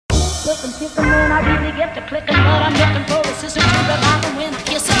looking picking when I really get to clicking, but I'm looking for a sister to revive and win a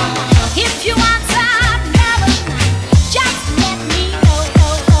kiss. If you want some heaven, just let me know.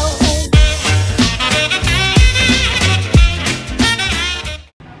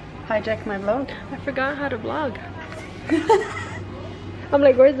 Hijack my vlog. I forgot how to vlog. I'm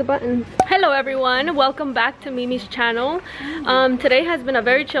like, where's the button? Hello everyone, welcome back to Mimi's channel. Today has been a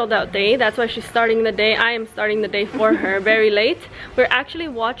very chilled out day. That's why she's starting the day. I am starting the day for her very late. We're actually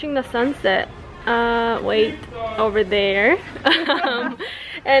watching the sunset. Wait, over there.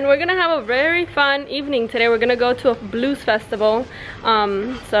 And we're gonna have a very fun evening today. We're gonna go to a blues festival.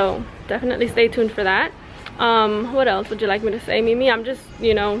 So definitely stay tuned for that. What else would you like me to say, Mimi? I'm just,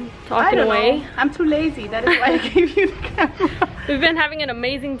 you know, talking away. Know. I'm too lazy. That is why I gave you the camera. We've been having an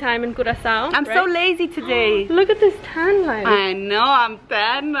amazing time in Curacao. I'm so lazy today. Look at this tan line. I know, I'm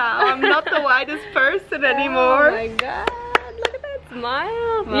tan now. I'm not the whitest person anymore. Oh my god, look at that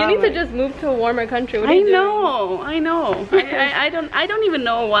smile. You need to just move to a warmer country. What are you doing? I know. I don't even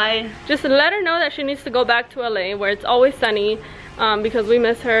know why. Just let her know that she needs to go back to LA where it's always sunny. Because we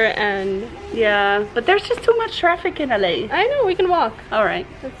miss her. And yeah, but there's just too much traffic in LA. I know, we can walk. All right.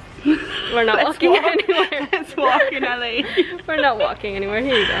 We're not walking anywhere. Let's walk in LA. We're not walking anywhere.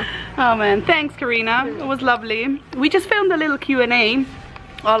 Here you go. Oh man, thanks Karina. It was lovely. We just filmed a little Q&A,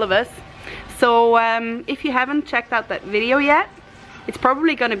 all of us. So if you haven't checked out that video yet, it's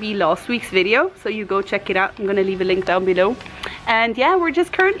probably gonna be last week's video, so you go check it out. I'm gonna leave a link down below. And yeah, we're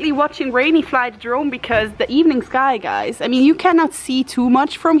just currently watching Rainy fly the drone because the evening sky, guys. I mean, you cannot see too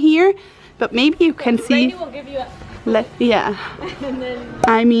much from here, but maybe you can see. Rainy will give you a... Yeah. And then...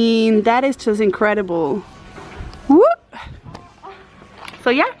 I mean, that is just incredible. Woo! So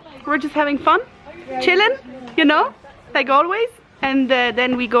yeah, we're just having fun, chilling, you know, like always. And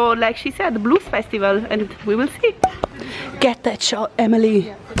then we go, like she said, the blues festival, and we will see. Get that shot, Emily.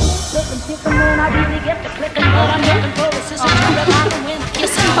 Yeah.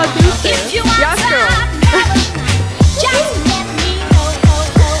 Yes, girl.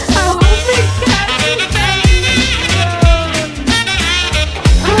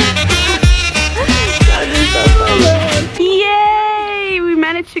 Yay! We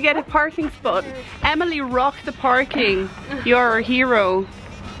managed to get a parking spot. Emily rocked the parking. You're our hero.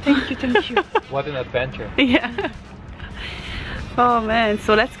 Thank you, thank you. What an adventure. Yeah. Oh man,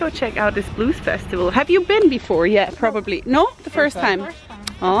 so let's go check out this blues festival. Have you been before? Yeah, probably. No? The first time? First time.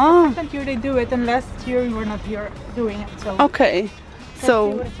 Oh. Second year they do it, and last year we were not here doing it. So Okay. let's see So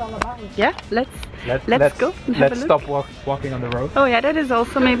what it's all about. yeah, let's go and have a Let's look. stop walking on the road. Oh yeah, that is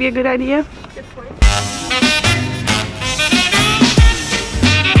also maybe a good idea.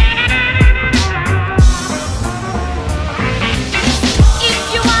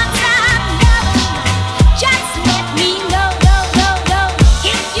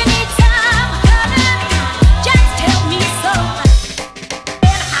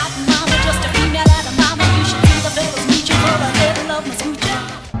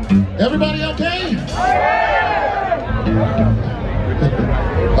 Everybody okay?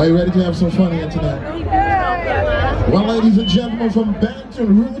 Are you ready to have some fun here tonight? Well, ladies and gentlemen, from Baton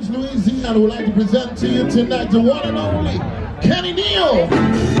Rouge, Louisiana, would like to present to you tonight the one and only Neal.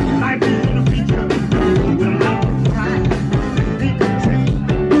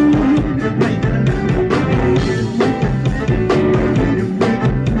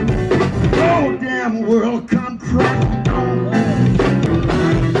 Oh, damn world, come crack on.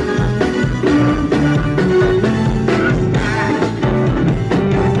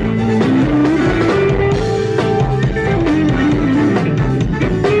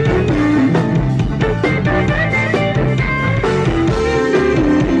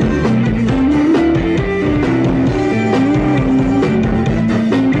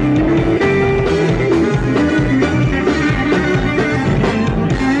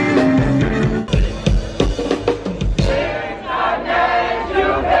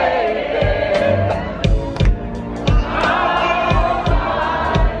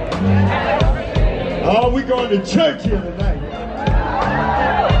 Oh, we're going to church here tonight.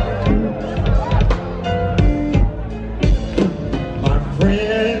 My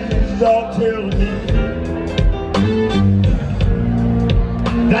friends all tell me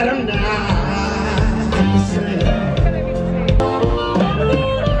that I'm not the same.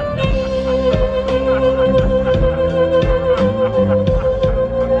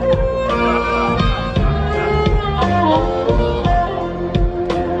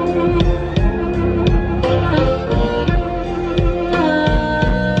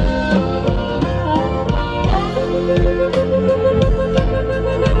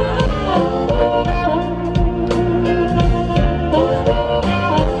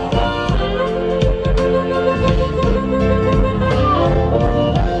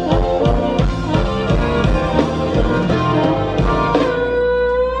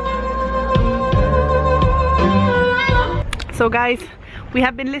 So guys, we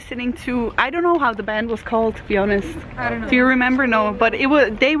have been listening to, I don't know how the band was called, to be honest. I don't know. Do you remember? No, but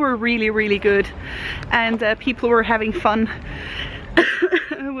they were really good, and people were having fun.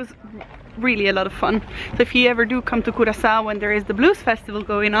 It was really a lot of fun. So if you ever do come to Curacao when there is the blues festival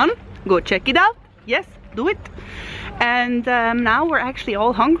going on, go check it out. Yes, do it. And now we're actually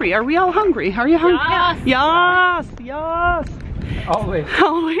all hungry. Are we all hungry? Are you hungry? Yes. Yes. Always.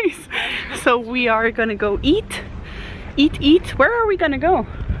 Always. So we are gonna go eat. Where are we gonna go?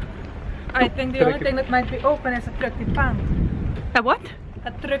 I think the only thing that might be open is a truktipang. A what?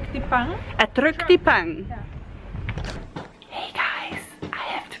 A truktipang? A truktipang. Yeah. Hey guys, I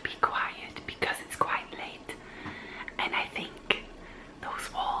have to be quiet because it's quite late. And I think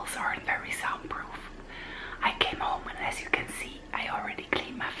those walls aren't very soundproof. I came home and as you can see, I already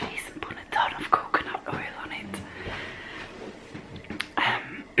cleaned my face and put a ton of coconut oil on it.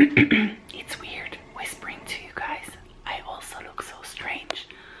 It's weird whispering to you guys. I also look so strange.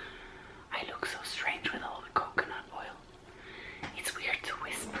 I look so strange with all the coconut oil. It's weird to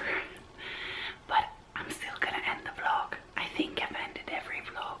whisper, but I'm still gonna end the vlog. I think I've ended every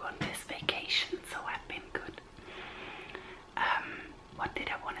vlog on this vacation, so I've been good. What did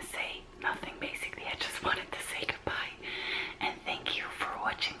I want to say? Nothing basically. I just wanted to say goodbye and thank you for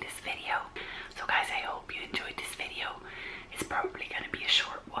watching this video. So guys, I hope you enjoyed this video. It's probably gonna be a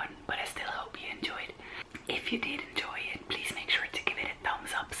short one, but I still hope you enjoyed. If you did enjoy it, please make sure to give it a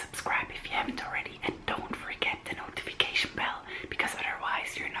thumbs up, subscribe if you haven't already, and don't forget the notification bell, because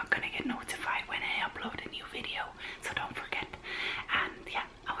otherwise you're not gonna get notified when I upload a new video. So don't forget. And yeah,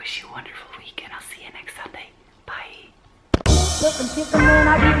 I wish you a wonderful week and I'll see you next Sunday. Bye. Looking, kissing when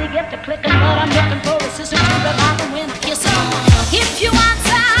I really get to clicking, but I'm looking for a sister to revive and win a kiss on.